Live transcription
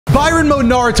Byron Mode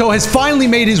Naruto has finally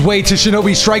made his way to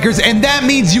Shinobi Strikers, and that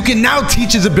means you can now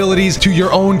teach his abilities to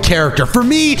your own character. For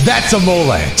me, that's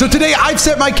amole. So today I've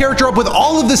set my character up with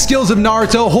all of the skills of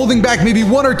Naruto, holding back maybe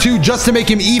one or two just to make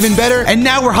him even better, and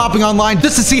now we're hopping online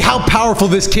just to see how powerful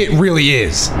this kit really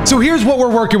is. So here's what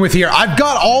we're working with here. I've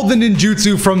got all the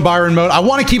ninjutsu from Byron Mode. I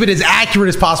want to keep it as accurate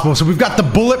as possible. So we've got the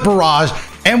bullet barrage,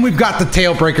 and we've got the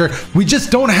tail breaker. We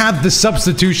just don't have the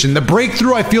substitution. The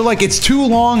breakthrough, I feel like it's too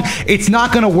long. It's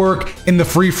not gonna work in the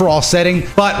free-for-all setting,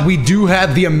 but we do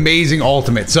have the amazing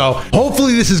ultimate. So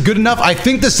hopefully this is good enough. I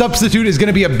think the substitute is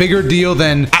gonna be a bigger deal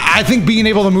than, I think being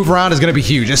able to move around is gonna be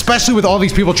huge, especially with all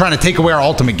these people trying to take away our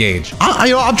ultimate gauge.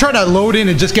 I'm trying to load in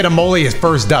and just get amole as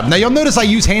first up. Now you'll notice I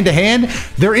use hand-to-hand.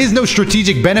 There is no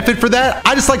strategic benefit for that.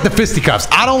 I just like the fisticuffs.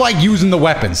 I don't like using the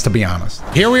weapons, to be honest.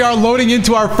 Here we are loading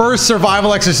into our first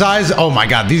survival exercise. Oh my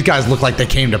god, these guys look like they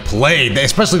came to play,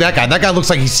 especially that guy. That guy looks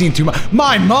like he's seen too much.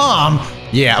 My mom.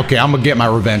 Yeah, okay, I'm gonna get my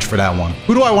revenge for that one.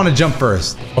 Who do I want to jump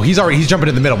first? Oh, he's jumping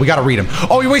in the middle. We gotta read him.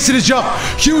 Oh, he wasted his jump.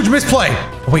 Huge misplay.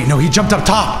 Oh, wait, no, he jumped up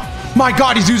top. My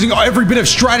god, he's using every bit of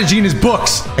strategy in his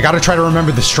books. I gotta try to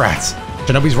remember the strats.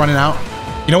 Shinobi's running out.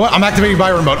 You know what? I'm activating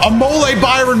Byron Mode. Amole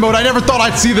Byron Mode. I never thought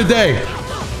I'd see the day.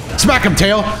 Smack him,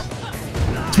 tail.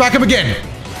 Smack him again.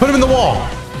 Put him in the wall.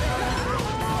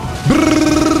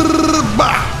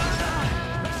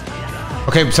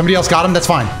 Okay, somebody else got him. That's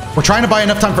fine. We're trying to buy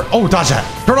enough time for... Oh, dodge that.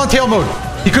 Turn on tail mode.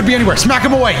 He could be anywhere. Smack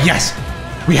him away. Yes.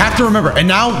 We have to remember. And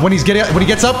now, when he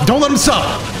gets up, don't let him sub.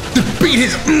 Just beat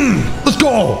his... Let's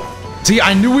go. See,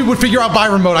 I knew we would figure out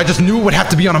Byron Mode. I just knew it would have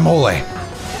to be on amole.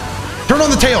 Turn on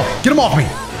the tail. Get him off me.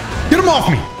 Get him off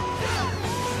me.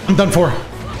 I'm done for.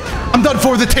 I'm done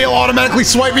for. The tail automatically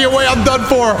swiped me away. I'm done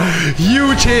for.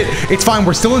 Huge hit. It's fine.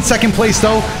 We're still in second place,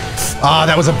 though. Ah,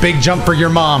 that was a big jump for your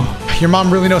mom. Your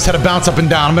mom really knows how to bounce up and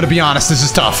down. I'm going to be honest. This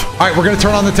is tough. All right, we're going to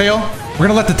turn on the tail. We're going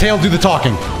to let the tail do the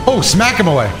talking. Oh, smack him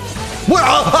away. What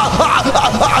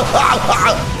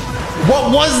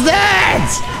was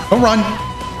that? Don't run.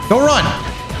 Don't run.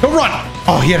 Don't run.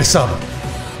 Oh, he had a sub.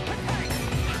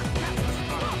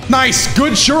 Nice.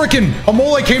 Good shuriken.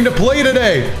 Amole came to play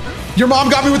today. Your mom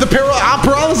got me with the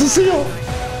paralysis seal.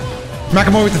 Smack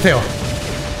him away with the tail.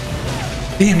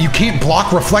 Damn, you can't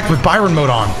block reflect with Byron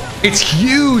Mode on. It's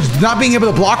huge. Not being able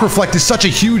to block reflect is such a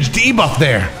huge debuff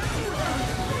there.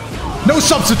 No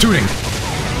substituting.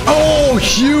 Oh,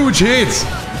 huge hits.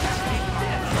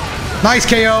 Nice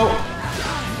KO.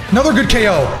 Another good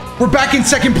KO. We're back in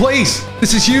second place.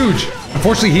 This is huge.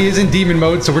 Unfortunately, he is in demon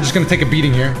mode, so we're just going to take a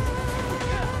beating here.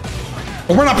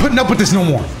 But we're not putting up with this no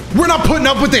more. We're not putting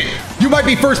up with it. You might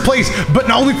be first place, but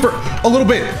not only for a little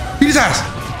bit. Beat his ass.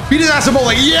 Beat his ass,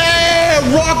 Amole.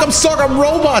 Yeah! Rock 'em, suck 'em,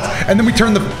 robots. And then we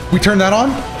turn that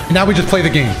on, and now we just play the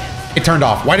game. It turned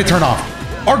off. Why'd it turn off?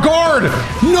 Our guard!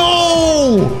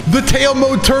 No! The tail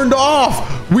mode turned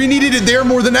off. We needed it there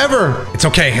more than ever. It's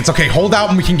okay. It's okay. Hold out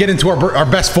and we can get into our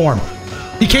best form.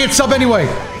 He can't sub anyway.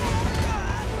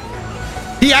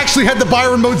 He actually had the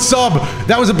Byron Mode sub.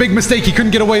 That was a big mistake. He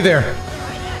couldn't get away there.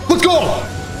 Let's go!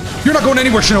 You're not going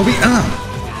anywhere, Shinobi.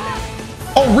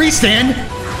 Oh, restand.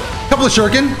 Couple of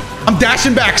shuriken. I'm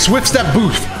dashing back. Swift step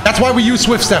boost. That's why we use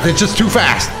swift step. It's just too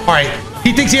fast. All right.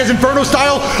 He thinks he has Inferno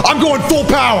style. I'm going full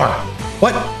power.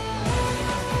 What?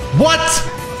 What?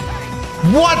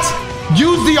 What?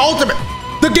 Use the ultimate.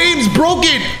 The game's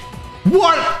broken.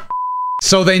 What?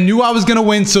 So they knew I was gonna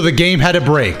win, so the game had to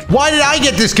break. Why did I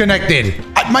get disconnected?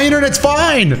 My internet's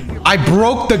fine. I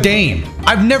broke the game.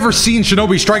 I've never seen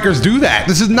Shinobi Strikers do that.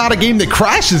 This is not a game that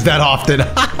crashes that often.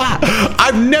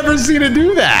 I've never seen it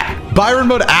do that. Byron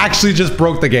Mode actually just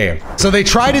broke the game. So they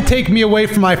tried to take me away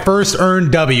from my first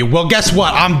earned W. Well, guess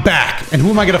what? I'm back. And who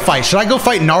am I gonna fight? Should I go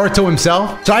fight Naruto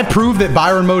himself? Should I prove that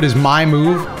Byron Mode is my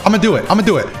move? I'm gonna do it. I'm gonna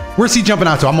do it. Where's he jumping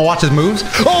out to? I'm gonna watch his moves.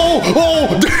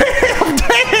 Oh, damn,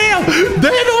 damn.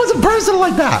 Damn, it wasn't personal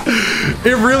like that.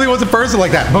 It really wasn't personal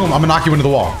like that. Boom, I'm gonna knock you into the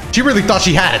wall. She really thought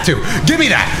she had it too. Give me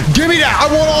that. Give me that. I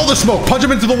want all the smoke. Punch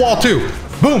him into the wall too.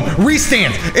 Boom,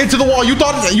 restand into the wall. You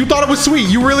thought it was sweet.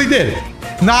 You really did.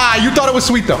 Nah, you thought it was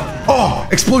sweet though. Oh,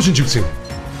 explosion jutsu.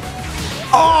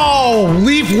 Oh,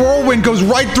 leaf whirlwind goes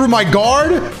right through my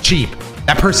guard. Cheap.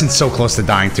 That person's so close to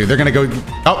dying too. They're gonna go.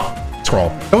 Oh,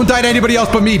 scroll. Don't die to anybody else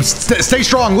but me. Stay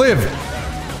strong. Live.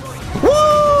 Woo!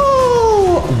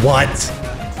 What?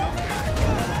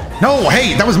 No,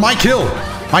 hey, that was my kill.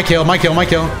 My kill. My kill. My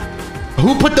kill.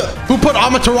 Who put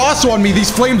Amaterasu on me?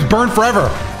 These flames burn forever.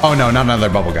 Oh no, not another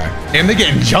bubble guy. Damn, they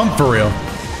getting jumped for real.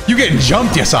 You getting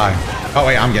jumped, yes I. Oh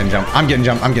wait, I'm getting jumped. I'm getting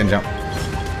jumped. I'm getting jumped.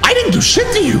 I didn't do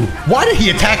shit to you. Why did he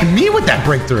attack me with that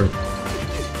breakthrough?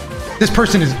 This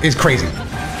person is crazy.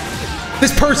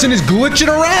 This person is glitching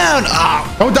around.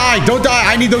 Ah, don't die. Don't die.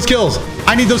 I need those kills.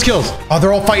 I need those kills. Oh,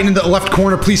 they're all fighting in the left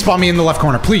corner. Please spawn me in the left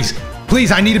corner. Please.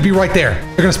 Please, I need to be right there.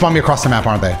 They're going to spawn me across the map,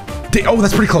 aren't they? Oh,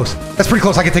 that's pretty close. That's pretty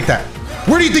close. I can take that.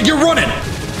 Where do you think you're running?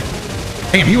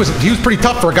 Damn, he was pretty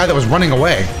tough for a guy that was running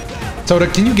away. Soda,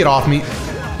 can you get off me?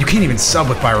 You can't even sub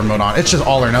with Byron mode on. It's just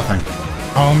all or nothing.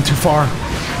 Oh, I'm too far.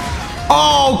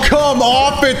 Oh, come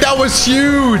off it. That was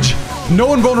huge.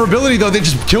 No invulnerability, though. They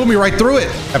just killed me right through it.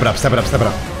 Step it up, step it up, step it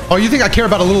up. Oh, you think I care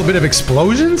about a little bit of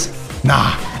explosions?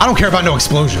 Nah, I don't care about no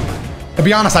explosion. To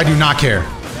be honest, I do not care.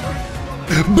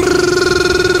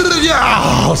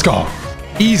 Yeah, let's go.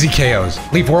 Easy KOs.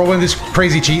 Leaf Whirlwind, this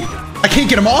crazy cheat. I can't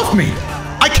get him off me.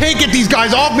 I can't get these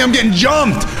guys off me. I'm getting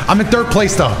jumped. I'm in third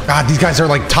place, though. God, these guys are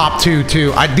like top two,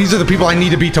 too. These are the people I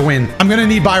need to beat to win. I'm going to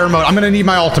need Byron mode. I'm going to need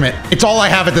my ultimate. It's all I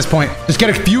have at this point. Just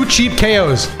get a few cheap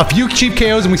KOs. A few cheap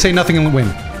KOs, and we say nothing and win.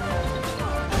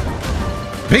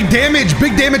 Big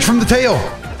damage from the tail.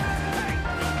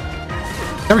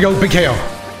 There we go, big KO.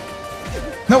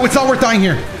 No, it's not worth dying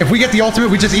here. If we get the ultimate,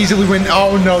 we just easily win.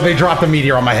 Oh no, they dropped a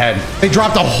meteor on my head. They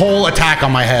dropped a whole attack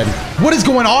on my head. What is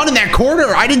going on in that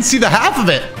corner? I didn't see the half of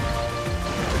it.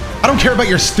 I don't care about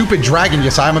your stupid dragon,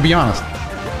 Yesai, I'm gonna be honest.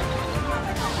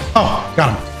 Oh, got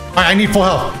him. All right, I need full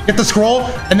health. Get the scroll,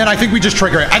 and then I think we just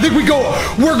trigger it. I think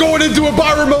we're going into a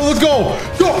Byron mode. Let's go.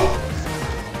 Go.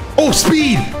 Oh,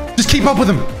 speed. Just keep up with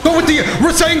him. Go with the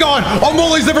Rasengan.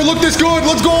 Amole's never looked this good.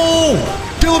 Let's go.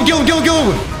 Kill him, kill him, kill him,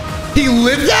 kill him. He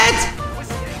lived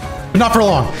that? But not for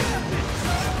long.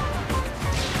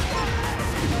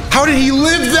 How did he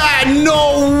live that?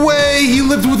 No way. He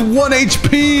lived with 1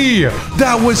 HP.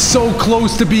 That was so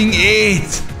close to being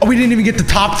it. Oh, we didn't even get the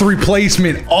top 3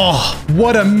 placement. Oh,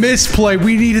 what a misplay.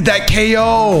 We needed that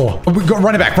KO.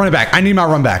 Run it back, run it back. I need my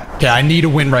run back. Okay, I need a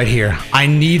win right here. I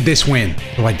need this win.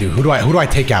 What do I do? Who do I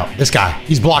take out? This guy.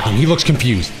 He's blocking. He looks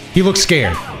confused. He looks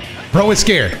scared. Bro is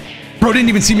scared. Bro didn't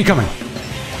even see me coming.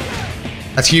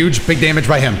 That's huge. Big damage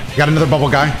by him. Got another bubble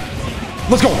guy.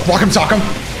 Let's go. Block him, sock him.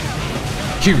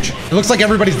 Huge. It looks like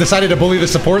everybody's decided to bully the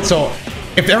support, so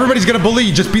if everybody's gonna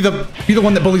bully, just be the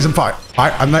one that bullies them. Fire. All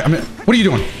right, what are you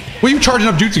doing? What are you charging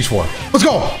up jutsus for? Let's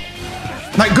go.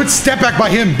 Like, good step back by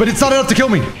him, but it's not enough to kill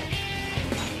me.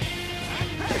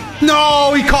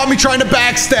 No, he caught me trying to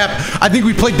backstep. I think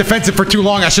we played defensive for too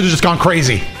long. I should have just gone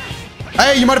crazy.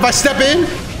 Hey, you mind if I step in?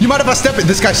 You mind if I step in?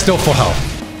 This guy's still full health.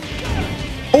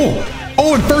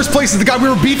 Oh, in first place is the guy we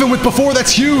were beefing with before.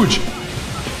 That's huge.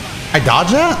 I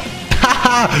dodged that?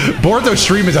 Boruto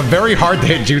stream is a very hard to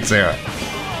hit jutsu. All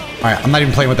right, I'm not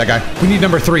even playing with that guy. We need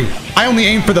number 3. I only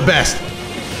aim for the best.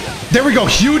 There we go.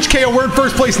 Huge KO. We're in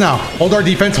first place now. Hold our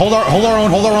defense. Hold our own.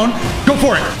 Go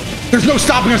for it. There's no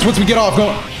stopping us once we get off.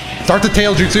 Go. Start the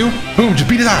tail jutsu. Boom. Just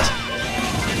beat his ass.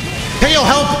 Tail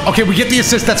help. Okay, we get the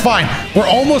assist. That's fine. We're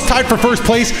almost tied for first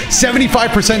place.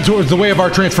 75% towards the way of our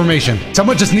transformation.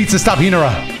 Someone just needs to stop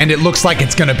Hinara. And it looks like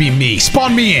it's going to be me.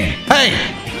 Spawn me in. Hey,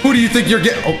 who do you think you're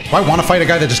getting? Oh, do I want to fight a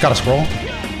guy that just got a scroll?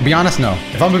 Be honest, no.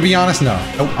 If I'm going to be honest, no.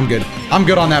 Oh, I'm good. I'm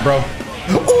good on that, bro.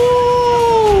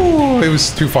 Ooh, it was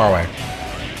too far away.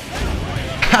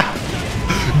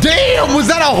 Damn, was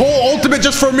that a whole ultimate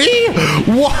just for me?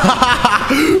 Wow.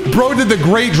 Bro did the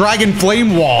great dragon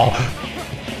flame wall.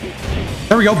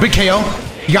 There we go, big KO.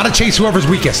 You gotta chase whoever's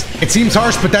weakest. It seems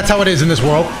harsh, but that's how it is in this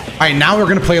world. All right, now we're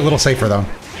gonna play a little safer, though.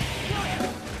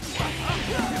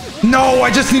 No,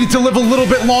 I just needed to live a little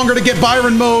bit longer to get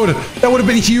Byron mode. That would have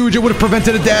been huge. It would have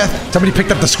prevented a death. Somebody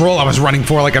picked up the scroll I was running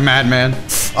for like a madman.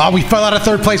 Oh, we fell out of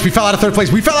third place. We fell out of third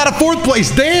place. We fell out of fourth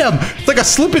place. Damn, it's like a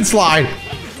slip and slide.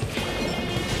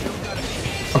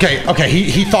 Okay,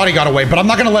 he thought he got away, but I'm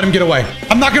not gonna let him get away.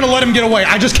 I'm not gonna let him get away.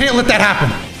 I just can't let that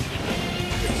happen.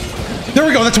 There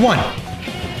we go, that's 1.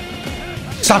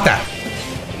 Stop that.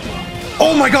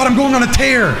 Oh my god, I'm going on a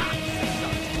tear.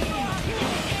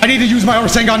 I need to use my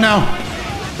Rasengan now.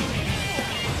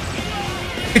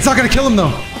 It's not gonna kill him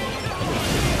though.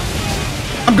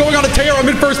 I'm going on a tear, I'm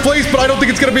in first place, but I don't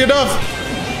think it's gonna be enough.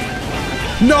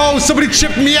 No, somebody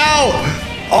chipped me out.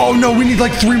 Oh no, we need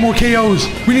like 3 more KOs.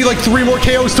 We need like 3 more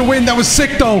KOs to win. That was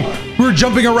sick though. We were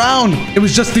jumping around. It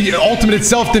was just the ultimate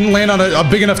itself didn't land on a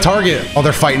big enough target. Oh,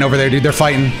 they're fighting over there, dude. They're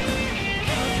fighting.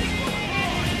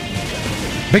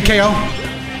 Big KO.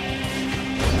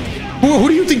 Who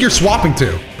do you think you're swapping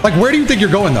to? Like, where do you think you're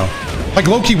going though? Like,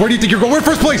 low-key, where do you think you're going? We're in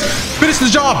first place. Finish the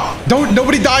job.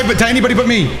 Nobody die but to anybody but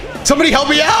me. Somebody help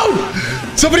me out.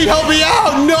 Somebody help me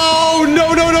out.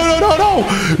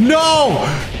 No.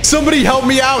 Somebody help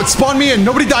me out. Spawn me in.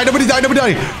 Nobody die. Nobody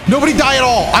die at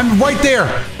all. I'm right there.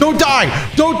 Don't die.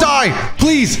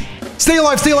 Please. Stay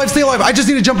alive. I just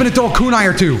need to jump in and throw a kunai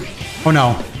or 2. Oh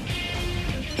no.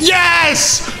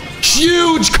 Yes!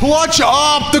 Huge clutch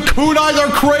up. The kunais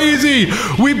are crazy.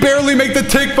 We barely make the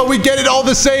tick, but we get it all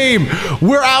the same.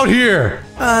 We're out here.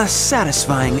 A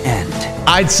satisfying end.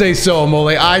 I'd say so,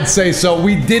 Amole. I'd say so.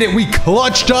 We did it. We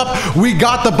clutched up. We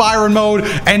got the Baryon mode.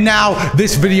 And now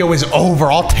this video is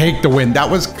over. I'll take the win. That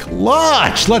was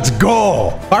clutch. Let's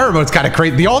go. Baryon mode's kind of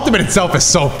crazy. The ultimate itself is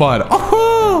so fun.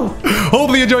 Oh,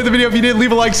 hopefully you enjoyed the video. If you did,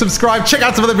 leave a like, subscribe. Check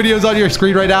out some other videos on your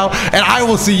screen right now. And I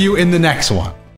will see you in the next one.